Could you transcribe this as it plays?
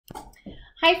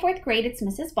Hi, fourth grade, it's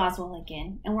Mrs. Boswell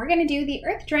again, and we're going to do The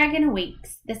Earth Dragon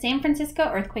Awakes, the San Francisco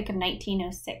earthquake of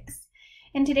 1906.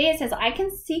 And today it says, I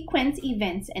can sequence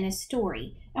events in a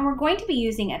story, and we're going to be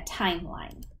using a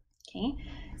timeline. Okay,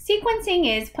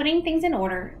 sequencing is putting things in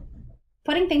order,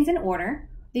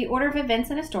 the order of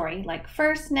events in a story, like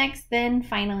first, next, then,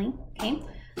 finally. Okay,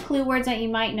 clue words that you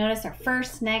might notice are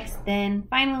first, next, then,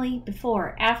 finally,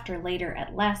 before, after, later,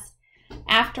 at last,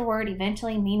 afterward,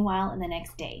 eventually, meanwhile, and the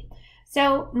next day.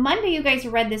 So Monday you guys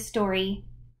read this story.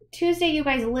 Tuesday you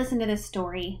guys listened to this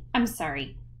story. I'm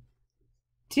sorry.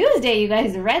 Tuesday you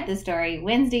guys read the story.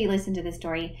 Wednesday you listened to the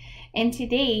story. And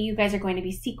today you guys are going to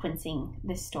be sequencing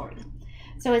this story.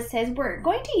 So it says we're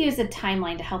going to use a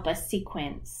timeline to help us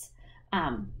sequence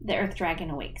The Earth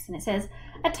Dragon Awakes. And it says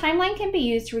a timeline can be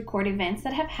used to record events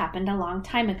that have happened a long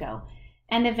time ago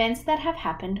and events that have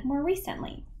happened more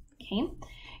recently. Okay.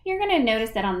 You're going to notice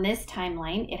that on this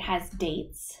timeline it has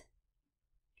dates.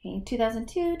 Okay,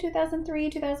 2002, 2003,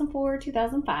 2004,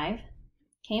 2005.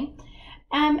 Okay,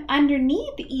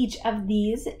 underneath each of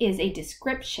these is a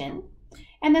description,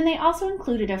 and then they also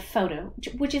included a photo,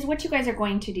 which is what you guys are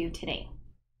going to do today.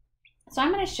 So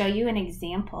I'm going to show you an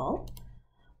example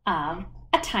of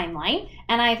a timeline,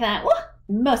 and I thought, well,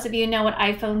 most of you know what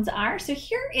iPhones are, so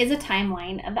here is a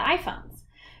timeline of the iPhones.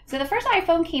 So the first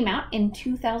iPhone came out in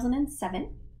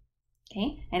 2007,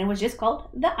 okay, and it was just called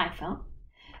the iPhone.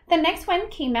 The next one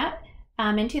came out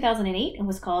in 2008 and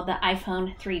was called the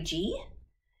iPhone 3G.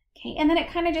 Okay, and then it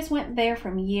kind of just went there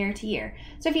from year to year.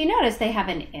 So if you notice, they have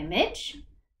an image.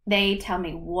 They tell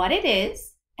me what it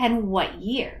is and what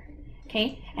year.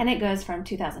 Okay, and it goes from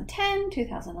 2010,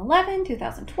 2011,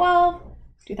 2012,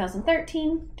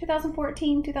 2013,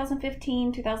 2014,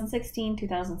 2015, 2016,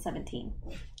 2017.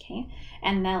 Okay,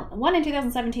 and the one in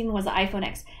 2017 was the iPhone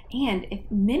X. And if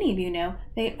many of you know,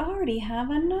 they already have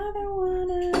another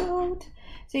one out.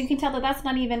 So you can tell that that's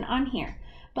not even on here.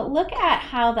 But look at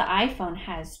how the iPhone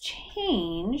has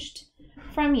changed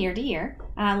from year to year.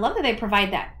 And I love that they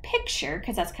provide that picture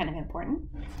because that's kind of important.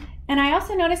 And I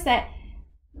also noticed that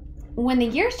when the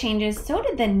years changes, so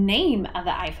did the name of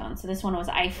the iPhone. So this one was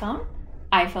iPhone,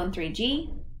 iPhone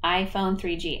 3G, iPhone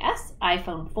 3GS,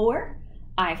 iPhone 4,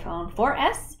 iPhone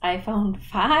 4S, iPhone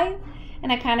 5,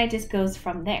 and it kind of just goes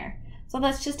from there. So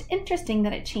that's just interesting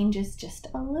that it changes just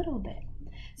a little bit.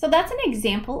 So that's an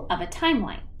example of a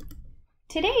timeline.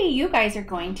 Today, you guys are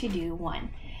going to do one.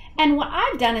 And what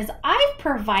I've done is I've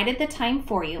provided the time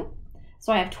for you.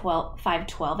 So I have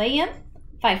 5:12 a.m.,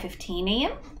 5:15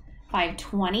 a.m.,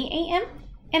 5:20 a.m.,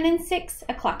 and then 6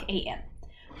 o'clock a.m.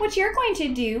 What you're going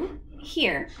to do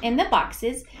here in the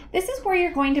boxes, this is where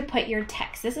you're going to put your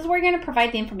text. This is where you're going to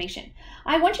provide the information.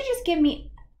 I want you to just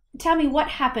tell me what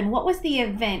happened. What was the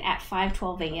event at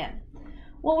 5:12 a.m.?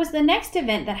 What was the next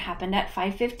event that happened at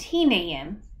 5:15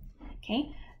 a.m.?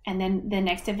 Okay, and then the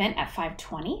next event at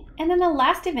 5:20, and then the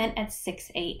last event at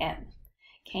 6 a.m.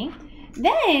 Okay,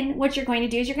 then what you're going to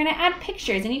do is you're going to add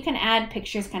pictures, and you can add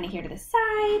pictures kind of here to the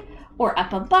side or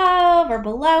up above or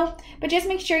below, but just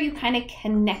make sure you kind of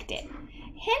connect it.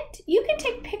 Hint, you can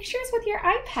take pictures with your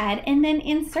iPad and then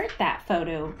insert that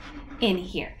photo in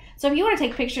here. So if you want to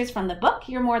take pictures from the book,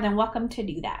 you're more than welcome to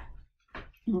do that.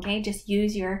 Okay, just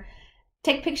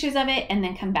take pictures of it and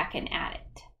then come back and add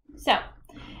it. So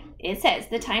it says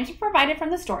the times are provided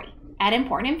from the story. Add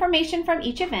important information from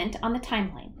each event on the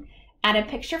timeline. Add a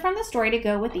picture from the story to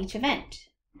go with each event.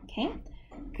 Okay,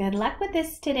 good luck with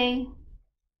this today.